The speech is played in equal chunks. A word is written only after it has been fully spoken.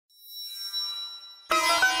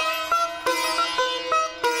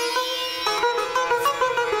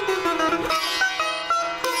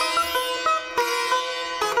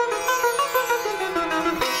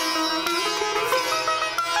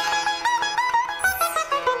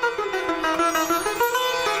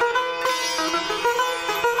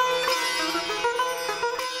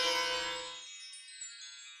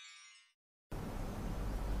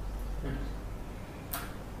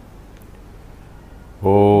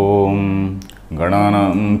Om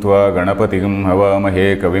Gananam Tva Ganapatigam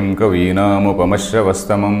Havamahe Kavim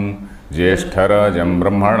Kavinamupamashravastamam Jyeshtarajam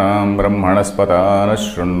Brahmanam Brahmanaspatana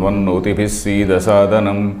Shrunvannotibhisida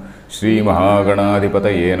Sadanam Shri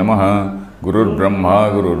Mahaganadhipataye Namaha Gurur Brahma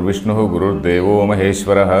Gurur Vishnu Gurur Devo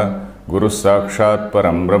Maheshwaraha Guru Sakshat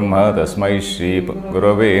Param Brahma Tasmai Shri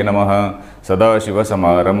Gurave Namaha Sadashiva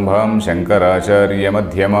Samarambham Shankaracharya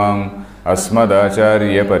Madhyamam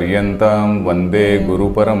Asmadacharya Paryantam Vande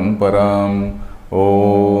Guru Paramparam.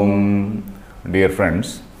 Om. Dear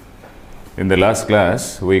friends, in the last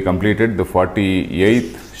class we completed the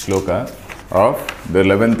 48th shloka of the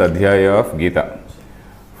 11th Adhyaya of Gita.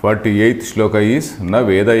 48th shloka is Na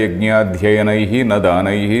Veda Yajñadhyayanaihi Na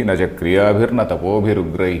Danaihi Na Chakriyabhir Na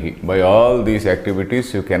Tapobhirugraihi. By all these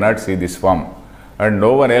activities you cannot see this form, and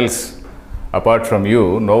no one else apart from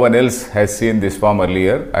you, no one else has seen this form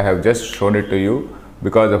earlier. I have just shown it to you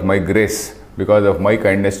because of my grace, because of my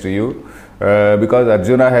kindness to you, because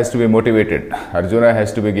Arjuna has to be motivated. Arjuna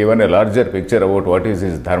has to be given a larger picture about what is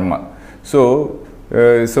his dharma. So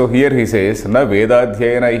here he says, Na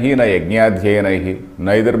Vedadhyayanaihi Na Yajñadhyayanaihi.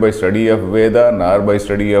 Neither by study of Veda, nor by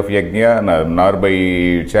study of Yajna, nor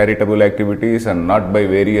by charitable activities, and not by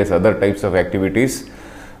various other types of activities.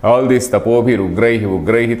 All these tapobhi,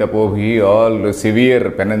 ugraihi tapobhi, all severe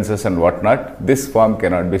penances and whatnot, this form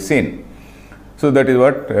cannot be seen. So that is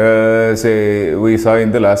what we saw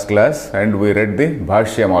in the last class, and we read the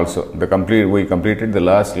Bhashyam also. We completed the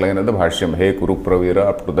last line of the Bhashyam, He Kuru Pravira,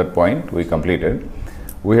 up to that point we completed.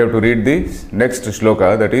 We have to read the next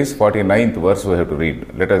shloka, that is 49th verse we have to read.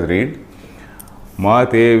 Let us read.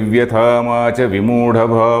 Mate vyatha macha vimudha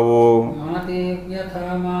bhavo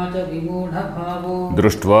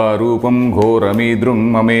Društva rupam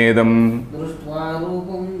ghoramidrum mamedam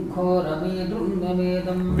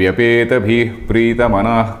Vyapetabhih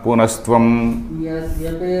pritamanah punastvam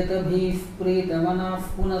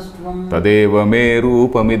Tadeva me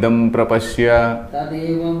rupamidam prapashya.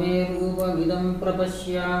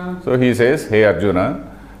 So he says, Hey Arjuna,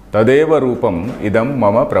 Tadeva rupam idam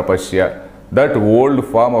mama prapashya. That old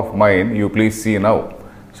form of mine you please see now.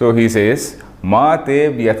 So he says, Ma te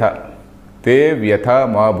vyatha. Te vyatha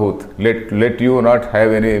ma bhut. Let you not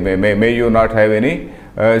have any, may you not have any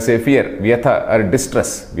say fear, vyatha or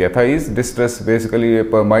distress. Vyatha is distress, basically a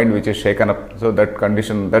mind which is shaken up. So that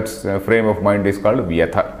condition, that frame of mind is called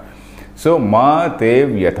vyatha. So ma te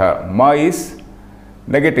vyatha. Ma is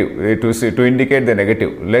negative, to indicate the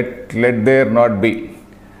negative. Let there not be.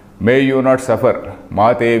 May you not suffer.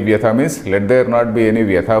 Ma te vyatha means let there not be any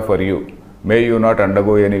vyatha for you. May you not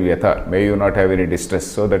undergo any vyatha. May you not have any distress.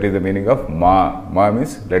 So that is the meaning of ma. Ma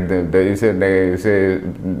means there is a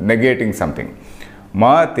negating something.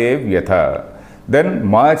 Ma te vyatha. Then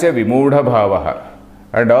ma cha vimudha bhavaha.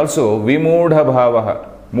 And also vimudha bhavaha.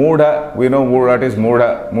 Mudha, we know what is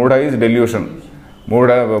mudha. Mudha is delusion.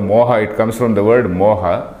 Mudha, moha, it comes from the word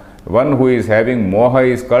moha. One who is having moha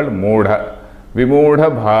is called mudha. Vimudha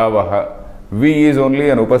bhavaha. V is only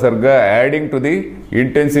an upasarga adding to the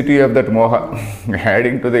intensity of that moha,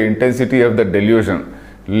 adding to the intensity of the delusion.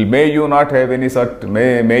 May you not have any such,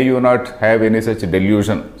 may you not have any such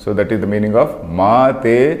delusion. So that is the meaning of ma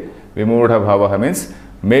te vimudha bhavaha, means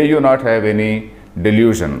may you not have any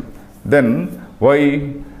delusion. Then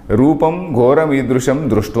why rupam ghoram idrusham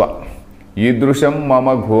društva. Idrusham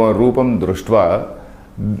mama rupam društva.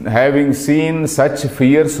 Having seen such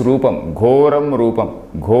fierce rupam, ghoram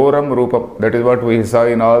rupam, that is what we saw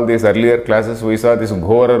in all these earlier classes. We saw this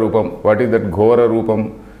ghora rupam. What is that ghora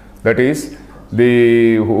rupam? That is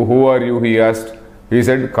the, who are you, he asked. He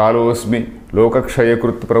said, Kalosmi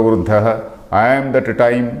lokakshayakrit pravruddhaha. I am that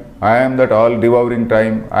time, I am that all devouring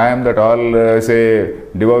time, I am that all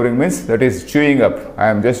devouring means that is chewing up. I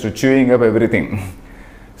am just chewing up everything.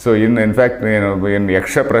 So in fact, in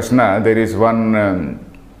Yaksha Prashna, there is one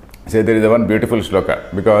beautiful shloka,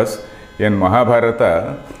 because in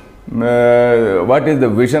Mahabharata, what is the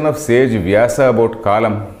vision of sage Vyasa about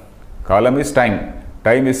Kalam? Kalam is time.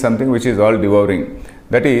 Time is something which is all devouring.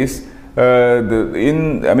 That is,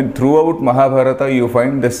 throughout Mahabharata you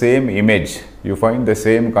find the same image, you find the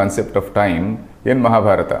same concept of time in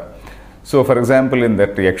Mahabharata. So for example, in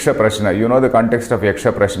that Yaksha Prashna, you know the context of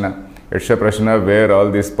Yaksha Prashna. Yaksha Prashna, where all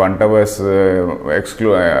these Pandavas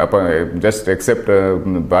just accept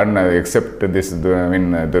this,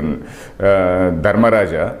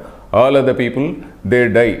 Dharmaraja. All other people, they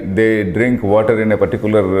die. They drink water in a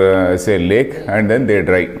particular lake, and then they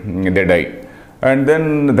die. And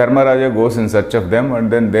then Dharmaraja goes in search of them,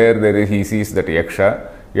 and then he sees that Yaksha.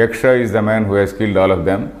 Yaksha is the man who has killed all of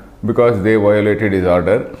them because they violated his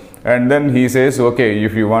order. And then he says, okay,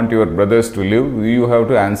 if you want your brothers to live, you have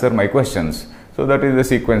to answer my questions. So that is the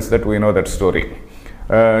sequence that we know that story.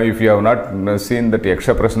 If you have not seen that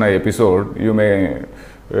Yaksha Prashna episode, you may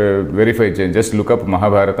verify, just look up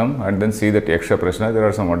Mahabharatam and then see that Yaksha Prashna. There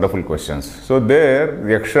are some wonderful questions. So there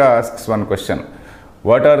Yaksha asks one question.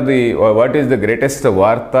 What is the greatest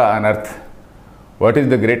Varta on earth? What is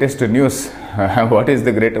the greatest news? What is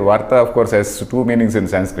the great Varta? Of course, has two meanings in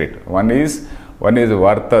Sanskrit. One is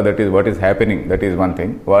Varta, that is what is happening, that is one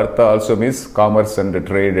thing. Varta also means commerce and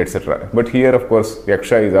trade, etc. But here, of course,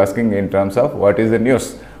 Yaksha is asking in terms of what is the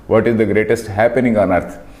news, what is the greatest happening on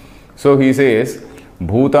earth. So he says,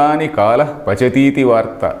 Bhutani Kala Pachatiti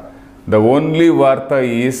Varta. The only Varta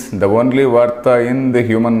in the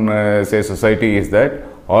human society is that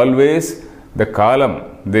always the Kalam,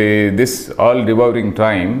 this all devouring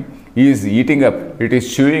time is eating up, it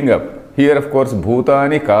is chewing up. Here, of course,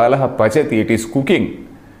 Bhutani Kalaha Pachati, it is cooking.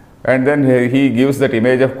 And then he gives that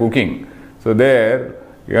image of cooking. So there,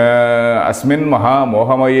 Asmin Maha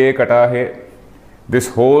Mohamaye Katahe, this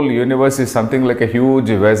whole universe is something like a huge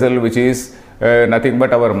vessel which is nothing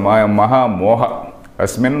but our Maha Moha.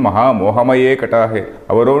 Asmin Maha Mohamaye Katahe,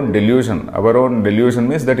 our own delusion. Our own delusion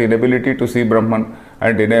means that inability to see Brahman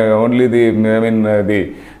and only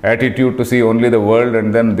the attitude to see only the world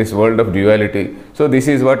and then this world of duality. So this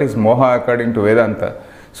is what is Moha according to Vedanta.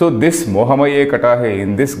 So this Mohamaye Katahe,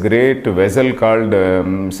 in this great vessel called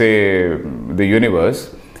say the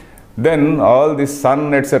universe, then all this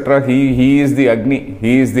sun etc. He is the Agni.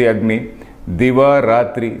 He is the Agni. Diva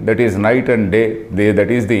Ratri, that is night and day, that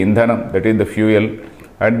is the Indhanam, that is the fuel.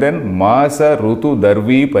 And then Masa Rutu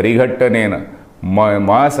Darvi Parighattanena.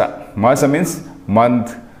 Masa means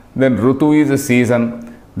month. Then Rutu is a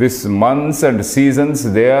season. These months and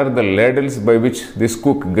seasons, they are the ladles by which this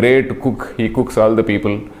great cook, he cooks all the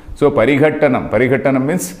people. So Parighattanam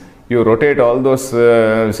means you rotate all those,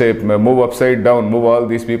 say move upside down, move all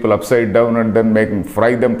these people upside down and then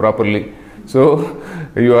fry them properly. So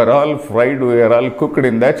you are all fried, we are all cooked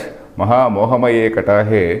in that Maha Mohamaye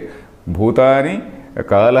Katahe Bhutani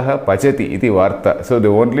Kalaha Pachati iti Varta. So the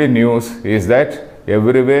only news is that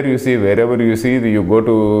everywhere you see, wherever you see, you go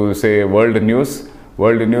to say world news,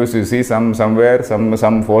 you see somewhere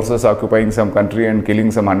some forces occupying some country and killing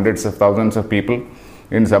some hundreds of thousands of people.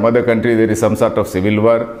 In some other country there is some sort of civil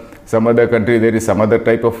war, some other country there is some other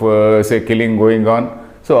type of say killing going on.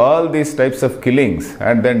 So all these types of killings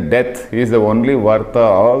and then death is the only Varta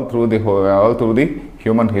all through the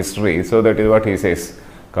human history. So that is what he says.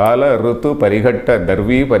 Kala Rutu Parighatta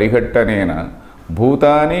Darvi Parighattanena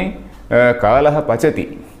Bhutani Kalaha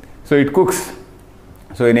Pachati. So it cooks.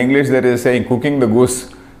 So in English there is a saying cooking the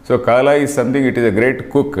goose. So Kala is something, it is a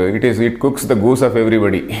great cook. It cooks the goose of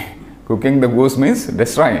everybody. Cooking the goose means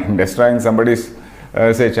destroying somebody's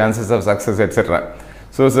say chances of success, etc.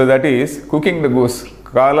 So that is cooking the goose.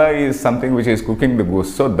 Kala is something which is cooking the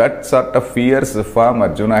goose. So that sort of fierce form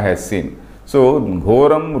Arjuna has seen. So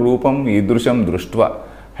Ghoram Rupam Idrusham Drushtva,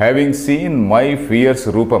 having seen my fierce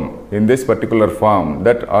Rupam in this particular form,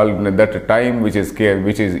 that time which is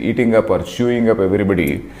eating up or chewing up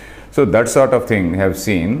everybody. So that sort of thing have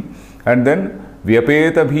seen. And then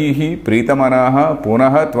Vyapeta Bhihi Pritamanaha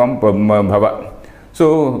Punaha Tvam Bhava.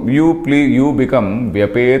 So you become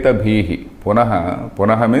Vyapeta Bhihi.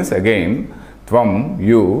 Punaha means again. Tvam,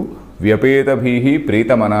 you, Vyapeta Bhihi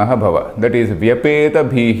Pritamanaha Bhava. That is Vyapeta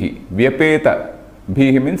Bhihi. Vyapeta.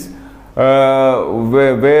 Bhihi means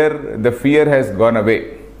where the fear has gone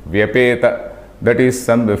away. Vyapeta. That is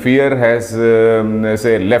the fear has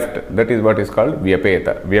say left. That is what is called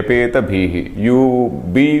Vyapeta. Vyapeta Bhihi. You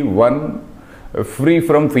be one free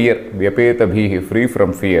from fear. Vyapeta Bhihi, free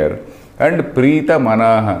from fear. And Prita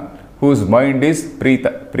Manaha, whose mind is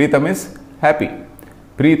Prita. Prita means happy.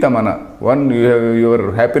 Prita Mana,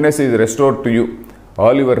 your happiness is restored to you.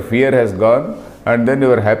 All your fear has gone and then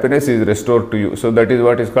your happiness is restored to you. So that is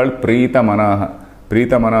what is called Prita Manaha.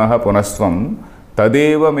 Prita Manaha Punastvam.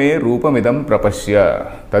 Tadeva me Rupamidam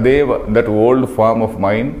Prapashya. Tadeva, that old form of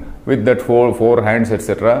mine with that four hands,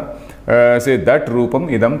 etc. Say that Rupam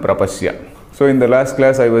Idam Prapashya. So in the last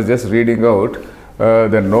class I was just reading out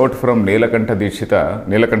the note from Nilakantha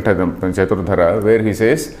Chaturdhara, where he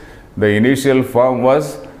says the initial form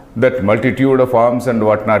was that multitude of arms and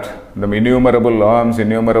whatnot, the innumerable arms,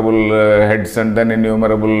 innumerable heads and then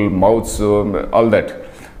innumerable mouths, all that.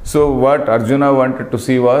 So what Arjuna wanted to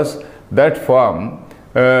see was that form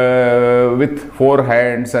with four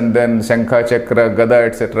hands and then Shankha, Chakra, Gada,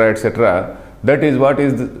 etc., etc. That is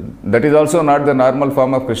also not the normal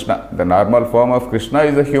form of Krishna. The normal form of Krishna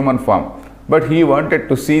is the human form. but he wanted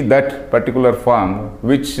to see that particular form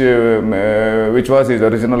which was his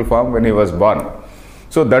original form when he was born.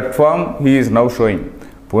 So that form he is now showing.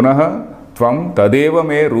 Punaha tvam tadeva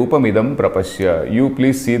me rupamidam prapashya. You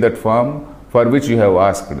please see that form for which you have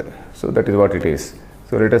asked. So that is what it is.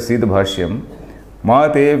 So let us see the Bhashyam. Ma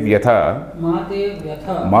te vyatha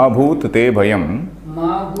ma bhut te bhayam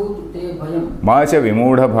ma cha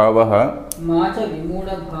vimudha bhavaha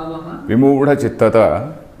vimudha chittata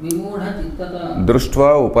društva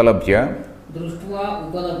upalabhya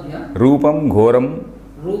rupam ghoram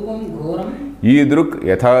idruk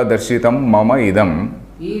yatha darshitam mama idam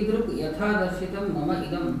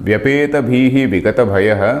vyapeta bhihi vigata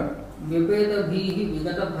bhayah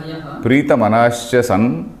prita manascha san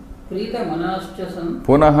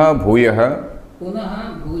punaha bhuyah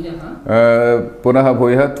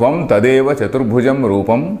tvam tadeva chaturbhujam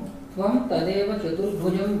rupam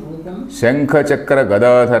shankha chakra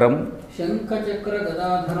gadadharam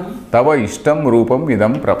tava ishtam rupam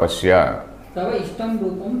idam prapashya.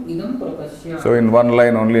 So in one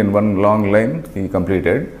line only, in one long line he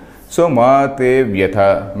completed. So ma te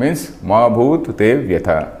vyatha means ma bhut te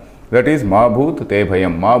vyatha. That is ma bhut te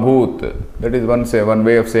bhayam. Ma bhut, that is one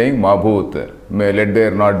way of saying ma bhut. Let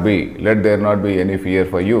there not be any fear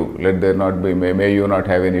for you. May you not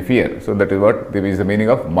have any fear. So that is what is the meaning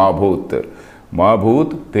of ma bhut. Ma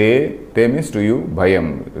bhut te means to you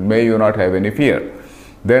bhayam. May you not have any fear.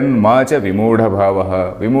 Then ma cha vimudha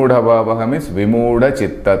bhavaha. Vimudha bhavaha means vimudha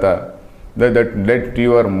chittata. That let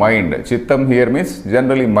your mind, chittam here means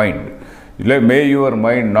generally mind. May your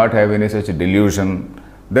mind not have any such delusion.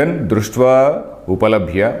 Then društva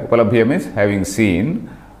upalabhya. Upalabhya means having seen.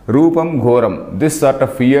 Rupam ghoram. This sort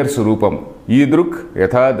of fierce rupam. Idruk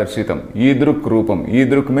yatha darshitam. Idruk rupam.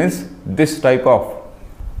 Idruk means this type of.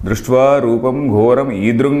 Društva rupam ghoram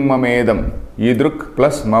idrung mamedam. Idruk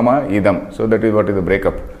plus mama idam. So that is what is the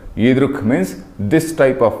breakup. Idruk means this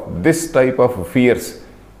type of fierce.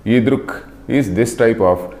 Idruk is this type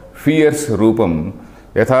of fierce rupam.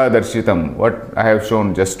 Yatha darshitam. What I have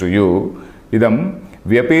shown just to you. Idam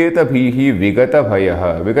vyapeta bhihi vigata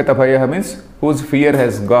bhayaha. Vigata bhayaha means whose fear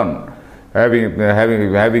has gone.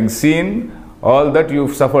 Having seen all that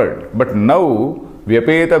you've suffered. But now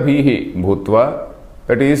vyapeta bhihi bhutva.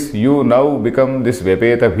 That is, you now become this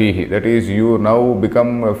vyapeta bhihi. That is, you now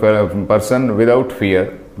become a person without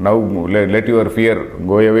fear. Now let your fear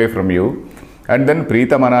go away from you. And then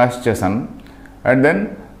prita manascha san. And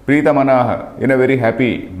then prita manaha, in a very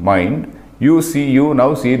happy mind, you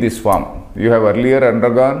now see this form. You have earlier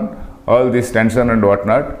undergone all this tension and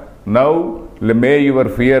whatnot. Now may your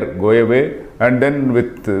fear go away, and then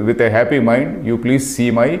with a happy mind you please see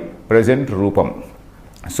my present rupam.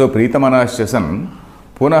 So pritamanascha san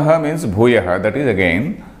punaha means bhuyaha. That is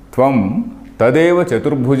again tvam tadeva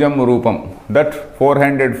chaturbhujam rupam. That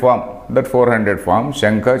four-handed form.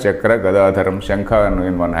 Shankha, chakra, gadadharam. Shankha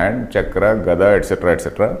in one hand, chakra, gada, etc.,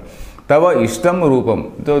 etc. Tava ishtam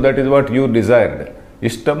rupam. So that is what you desired.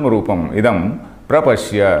 Ishtam rupam idam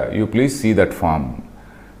prapashya. You please see that form.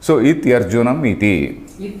 So ityarjunam iti.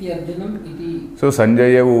 So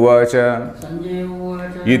Sanjaya uvacha.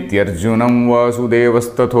 Ityarjunam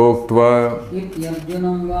vasudevasthathoktva.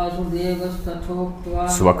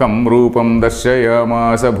 Swakam rupam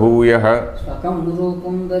darshayamasa bhuyah.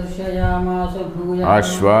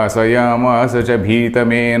 Ashvasayamasa cha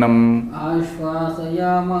bhitamenam.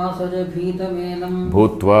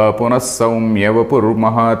 Bhutva punas saumyavapur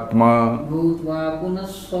mahatma.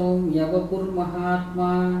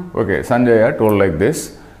 Okay, Sanjaya told like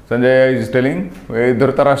this. Sanjaya is telling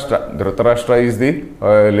Dhritarashtra. Dhritarashtra is the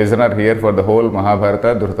listener here for the whole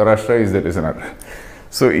Mahabharata. Dhritarashtra is the listener.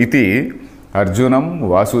 So, iti Arjunam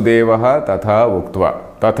Vasudevaha tatha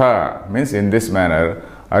uktva. Tatha means in this manner.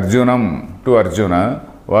 Arjunam to Arjuna.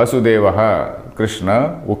 Vasudevaha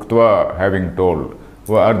Krishna uktva having told.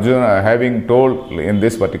 Arjuna having told in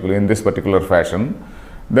this particular fashion.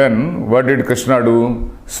 Then what did Krishna do?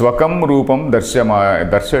 Swakam rupam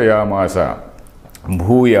darshayamasa.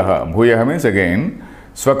 Bhuyaha. Bhuyaha means again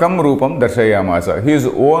Swakam rupam darshayamasa. His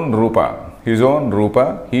own rupa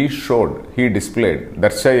he showed, he displayed.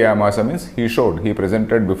 Darshayamasa means he showed, he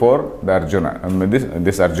presented before the Arjuna,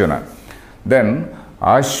 this Arjuna. Then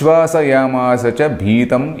Ashvasayamasa cha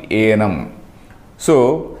bhitam enam.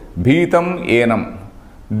 So bhitam enam,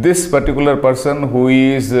 this particular person who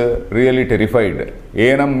is really terrified.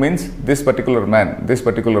 Enam means this particular man,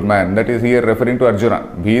 that is here referring to Arjuna.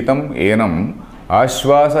 Bhitam enam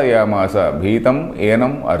ashvasayamasa. Bhitam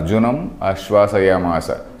enam Arjunam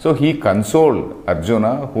ashvasayamasa. So he consoled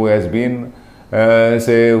Arjuna, who has been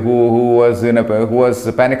who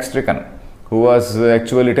was panic stricken, who was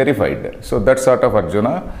actually terrified. So that sort of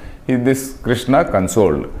Arjuna, this Krishna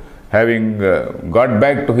consoled. Having got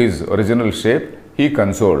back to his original shape, he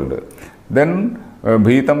consoled. Then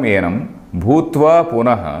Bhitam Enam Bhutva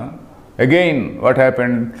Punaha. Again, what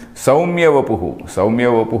happened? Saumya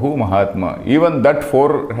Vapuhu Mahatma. Even that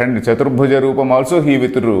four-hand Chaturbhuja Rupam also he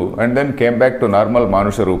withdrew and then came back to normal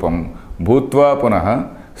Manusha Rupam. Bhutva Punaha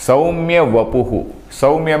Saumya Vapuhu.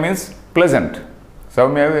 Saumya means pleasant.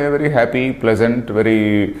 Saumya, very happy, pleasant,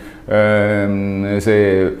 very,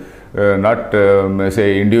 not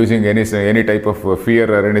inducing any type of fear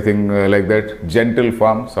or anything like that. Gentle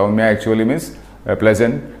form. Saumya actually means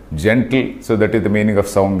pleasant, gentle. So that is the meaning of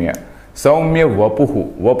Saumya. Saumya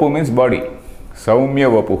Vapuhu. Vapu means body. Saumya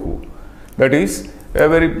Vapuhu. That is a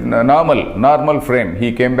very normal frame.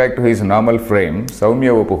 He came back to his normal frame.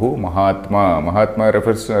 Saumya Vapuhu Mahatma. Mahatma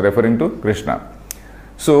referring to Krishna.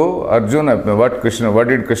 So Arjuna, what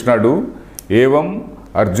did Krishna do? Evam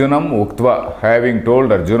Arjunam Uktva. Having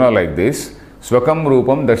told Arjuna like this, Swakam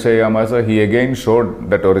Rupam Darshayamasa, he again showed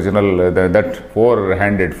that original, that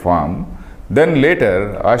four-handed form. Then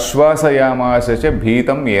later, Ashvasayamasa cha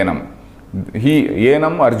Bhitam Yenam.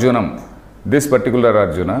 Yenam Arjunam, this particular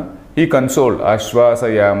Arjuna, he consoled.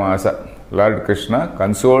 Ashvasayamasa. Lord Krishna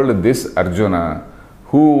consoled this Arjuna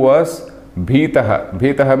who was Bhitaha.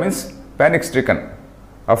 Bhitaha means panic-stricken,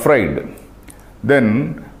 afraid.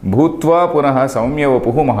 Then Bhutva Punaha Saumya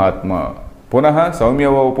Vapuhu Mahatma. Punaha Saumya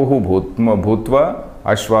Vapuhu Bhutva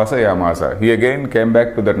Ashvasayamasa. He again came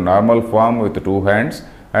back to that normal form with two hands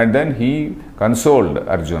and then he consoled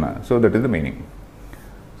Arjuna. So that is the meaning.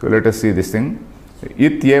 So let us see this thing.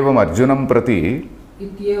 Ityevam Arjunam Prati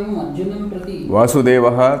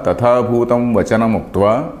Vasudevaha Tatha Bhutam Vachanam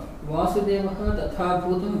Uktva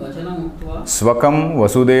Swakam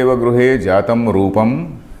Vasudeva Gruhe Jatam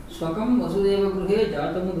Rupam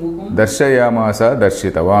Darshayamasa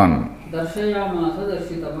Darshitavan.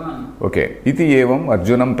 Okay. Iti evam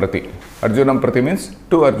Arjunam Prati. Arjunam Prati means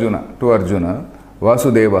to Arjuna. To Arjuna.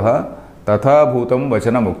 Vasudevaha Tatha Bhutam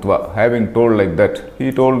Vachanam Uktva. Having told like that,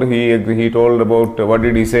 he told about, what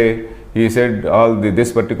did he say? He said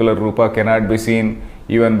this particular Rupa cannot be seen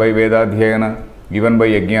even by Vedadhyayana, even by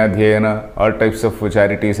Yajnadhyayana, all types of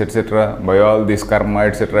charities, etc. By all this karma,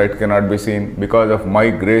 etc. It cannot be seen. Because of my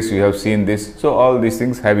grace you have seen this. So all these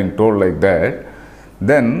things having told like that,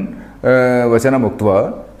 then Vachanam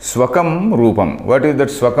Uktva Swakam Rupam. What is that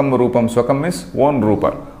Swakam Rupam? Swakam means own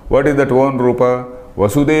Rupa. What is that own Rupa?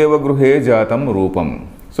 Vasudeva Gruhe Jatam Rupam.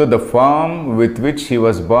 So the form with which he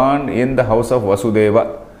was born in the house of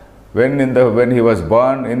Vasudeva. When he was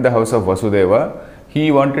born in the house of Vasudeva, he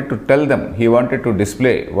wanted to tell them, he wanted to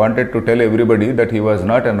display, wanted to tell everybody that he was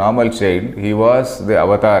not a normal child, he was the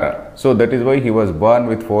avatara. So that is why he was born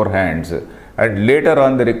with four hands. And later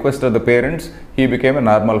on the request of the parents, he became a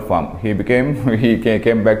normal form. He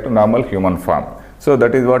came back to normal human form. So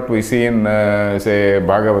that is what we see in say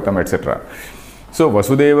Bhagavatam, etc. So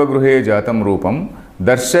Vasudeva Gruhe Jatam Rupam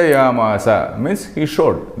Darshayamasa means he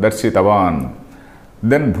showed, Darshitavan.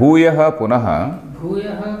 Then Bhuyaha Punaha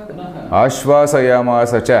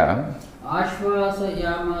Ashvasayamasa cha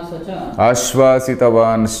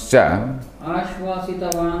Ashvasitavanscha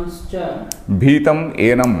Bhitam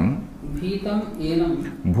Enam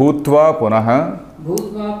Bhutva Punaha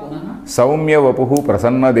Saumya Vapuhu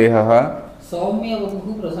Prasanna Dehaha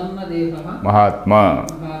Mahatma.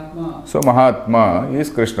 So Mahatma is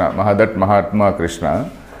Krishna. That Mahatma Krishna.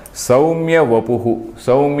 Saumya Vapuhu.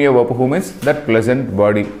 Saumya Vapuhu means that pleasant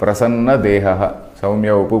body. Prasanna Dehaha.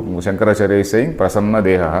 Saumya Vapuhu. Shankaracharya is saying Prasanna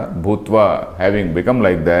Dehaha. Bhutva. Having become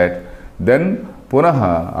like that. Then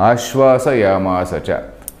Punaha Ashvasa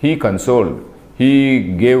Yamasacha. He consoled. He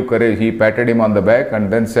gave courage. He patted him on the back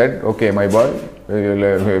and then said, okay, my boy,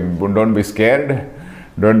 don't be scared.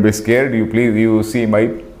 Don't be scared. You see my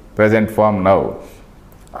present form now.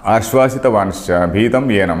 Ashvasitavanscha Bhitam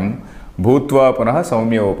Yenam Bhutva Punaha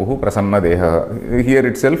Saumya Vapuhu Prasanna Deha. Here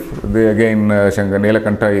itself, again Shankara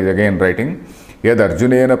Nilakanta is again writing Yad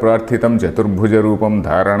Arjunena Prarthitam Chaturbhuja Rupam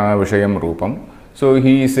Dharana Vishayam Rupam. So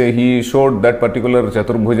he showed that particular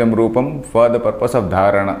Chaturbhujam Rupam for the purpose of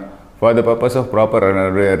dharana, for the purpose of proper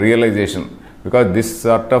realization. Because this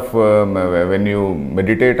sort of, when you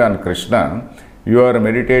meditate on Krishna, you are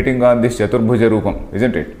meditating on this Chaturbhuja Rupam,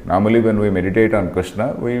 isn't it? Normally when we meditate on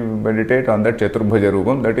Krishna, we meditate on that Chaturbhuja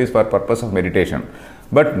Rupam, that is for purpose of meditation.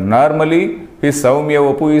 But normally, his Saumya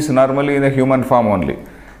Vapu is normally in a human form only.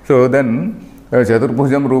 So then,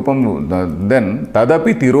 Chaturbhujam Rupam, then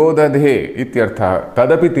Tadapi Tirodadhe ityartha.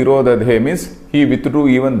 Tadapi Tirodadhe means he withdrew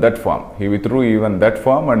even that form. He withdrew even that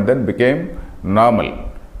form and then became normal.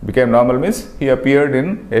 Became normal means he appeared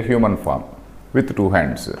in a human form. with two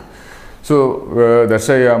hands. So,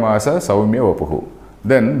 Darshayamasa Saumya Vapuhu.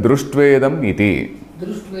 Then, Drushtvedam iti.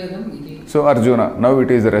 So, Arjuna, now it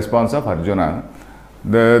is the response of Arjuna.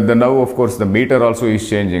 The now, of course, the meter also is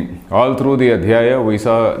changing. All through the Adhyaya, we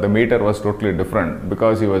saw the meter was totally different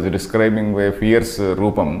because he was describing a fierce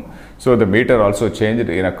Rupam. So, the meter also changed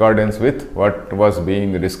in accordance with what was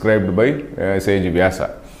being described by sage Vyasa.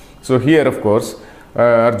 So, here, of course,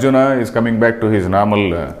 Arjuna is coming back to his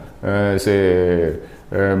normal,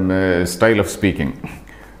 style of speaking.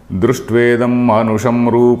 Drushtvedam manusham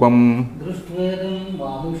rupam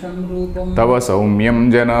tava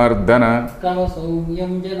saumyam janardana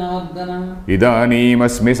idanim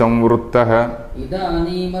asmi samvruttaha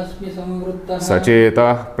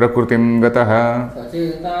sachetah prakrutim gataha.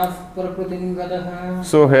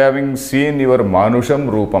 So, having seen your manusham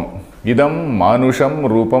rupam, idam manusham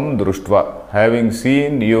rupam drushtva, having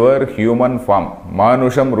seen your human form.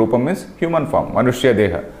 Manusham rupam is human form, manushya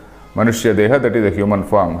deha. Manushya deha, that is a human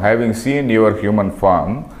form. Having seen your human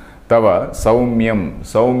form, tava saumyam,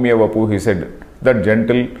 saumya vapu, he said, that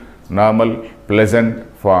gentle, normal, pleasant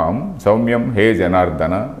form, saumyam, he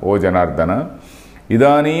janardana, o janardana,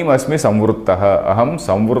 idanim asmi samvruttaha, aham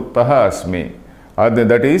samvruttaha asmi.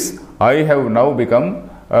 That is, I have now become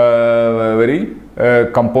very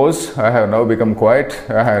composed, I have now become quiet,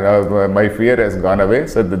 my fear has gone away,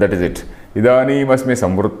 so that is it. Idanim asmi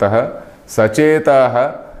samvruttaha,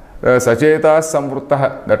 sachetaha, Sachetas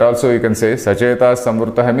samvruttaha, that also you can say. Sachetas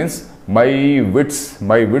samvruttaha means my wits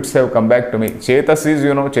have come back to me. Chetas is,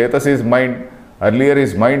 Chetas is mind. Earlier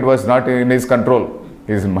his mind was not in his control.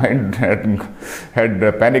 His mind had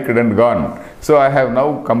panicked and gone. So I have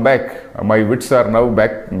now come back. My wits are now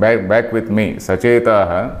back with me.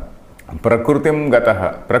 Sachetaha prakrutim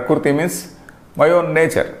gataha. Prakruti means my own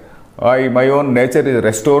nature. My own nature is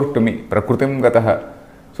restored to me. Prakrutim gataha.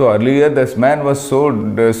 So earlier this man was so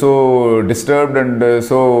disturbed and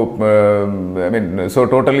so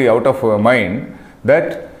totally out of mind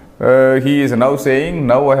that he is now saying,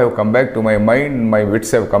 now I have come back to my mind, my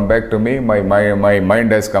wits have come back to me, my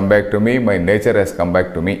mind has come back to me, my nature has come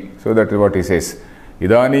back to me. So that is what he says.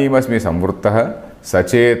 Idanim asmi samvruttaha,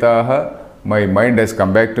 sachetaha, my mind has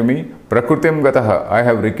come back to me. Prakrutim gataha, I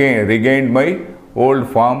have regained my old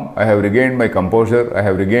form, I have regained my composure, I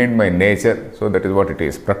have regained my nature. So that is what it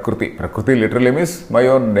is. Prakriti. Prakriti literally means my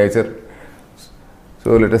own nature.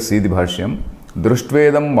 So let us see the Bhashyam.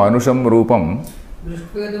 Drushtvedam manusham rupam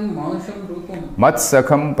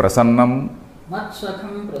matsakham prasannam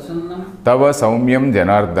tava saumyam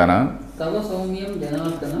janardana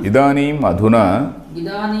idanim adhuna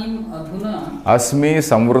asmi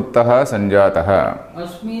samvruttaha sanjataha.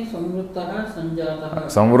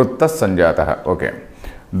 Samvruttas sanjataha. Okay.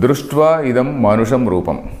 Drushtva idam manusham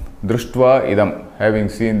rupam. Drushtva idam, having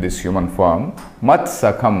seen this human form. Mat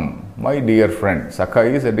sakham, my dear friend. Sakha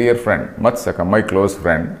is a dear friend. Mat sakham, my close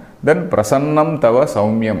friend. Then prasannam tava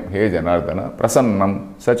saumyam, he janardana.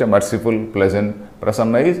 Prasannam, such a merciful, pleasant.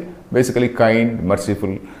 Prasanna is basically kind,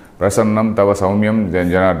 merciful. Prasannam tava saumyam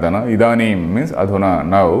janardana. Idanim means adhuna,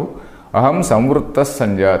 now. Aham samvruttas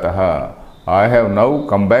sanjataha. I have now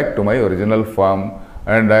come back to my original form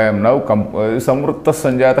and I am now samvruttas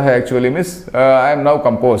sanjataha actually means I am now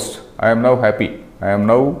composed. I am now happy. I am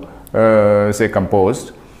now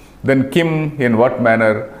composed. Then kim, in what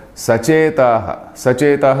manner? Sachetaha.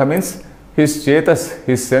 Sachetaha means his chetas,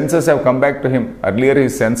 his senses have come back to him. Earlier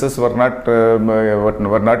his senses were not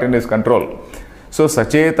in his control. So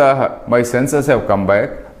sachetaha, my senses have come back.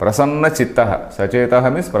 Prasanna chittaha. Sachetaha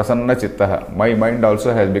means prasanna chittaha. My mind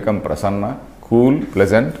also has become prasanna, cool,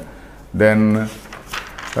 pleasant. Then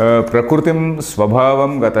prakrutim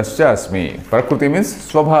swabhavam gatascha asmi. Prakriti means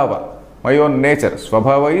swabhava, my own nature.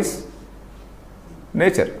 Swabhava is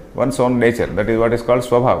nature, one's own nature. That is what is called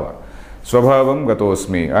swabhava. Swabhavam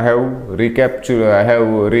gatosmi. I have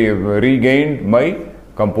regained my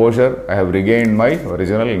composure. I have regained my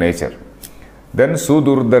original nature. Then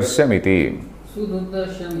sudurdarshamiti.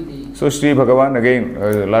 So Sri Bhagavan again,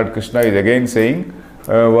 Lord Krishna is again saying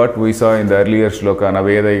what we saw in the earlier shloka,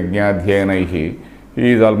 Naveda Yajna Dhyanaihi.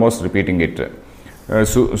 He is almost repeating it.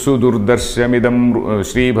 Sudurdarshamidam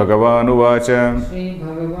Sri Bhagavanu Vacha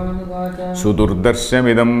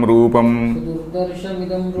Sudurdarshamidam Rupam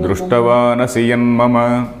Drushtavanasiyan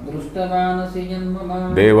Mama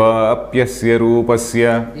Deva Apyasya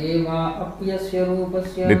Rupasya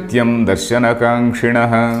Nityam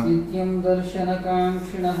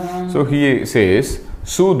Darshanakankshinaha. So he says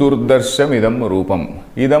Sudurdarshamidam Rupam.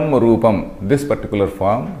 Idam Rupam, this particular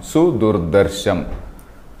form, Sudurdarsham.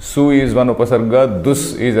 Su is one upasarga,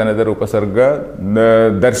 dus is another upasarga,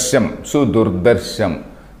 darsham, Sudurdarsham.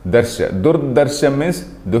 Darsha. Durdarsham means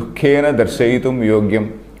dukkhena darshayitum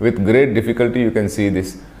yogyam. With great difficulty you can see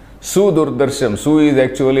this. Sudurdarsham. Su is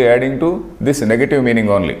actually adding to this negative meaning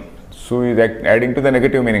only. Su is adding to the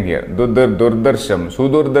negative meaning here. Durdarsham.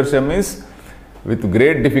 Sudurdarsham is with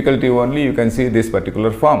great difficulty only you can see this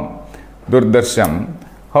particular form. Durdarsham.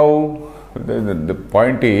 How? The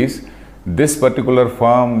point is, this particular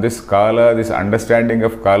form, this kala, this understanding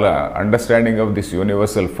of kala, understanding of this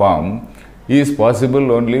universal form is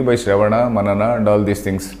possible only by Shravana, Manana and all these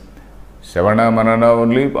things. Shravana, Manana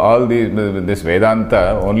only, all this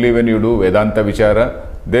Vedanta, only when you do Vedanta Vichara,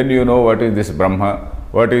 then you know what is this Brahma,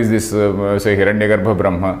 what is this say Hiranyagarbha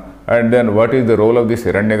Brahma, and then what is the role of this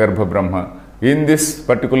Hiranyagarbha Brahma. In this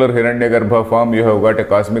particular Hiranyagarbha form, you have got a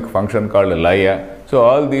cosmic function called Laya. So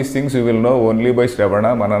all these things you will know only by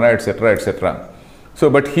Shravana, Manana, etc., etc. So,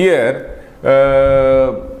 but here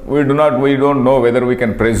we don't know whether we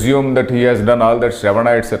can presume that he has done all that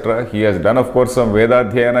Shravana, etc. He has done, of course, some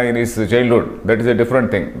Vedadhyayana in his childhood. That is a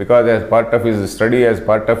different thing, because as part of his study, as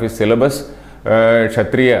part of his syllabus,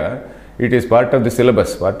 Kshatriya, it is part of the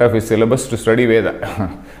syllabus, to study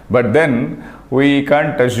Veda. But then we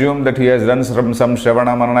can't assume that he has done some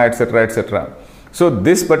Shravana, Manana, etc., etc. So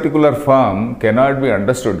this particular form cannot be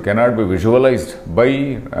understood, cannot be visualized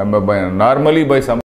by normally by some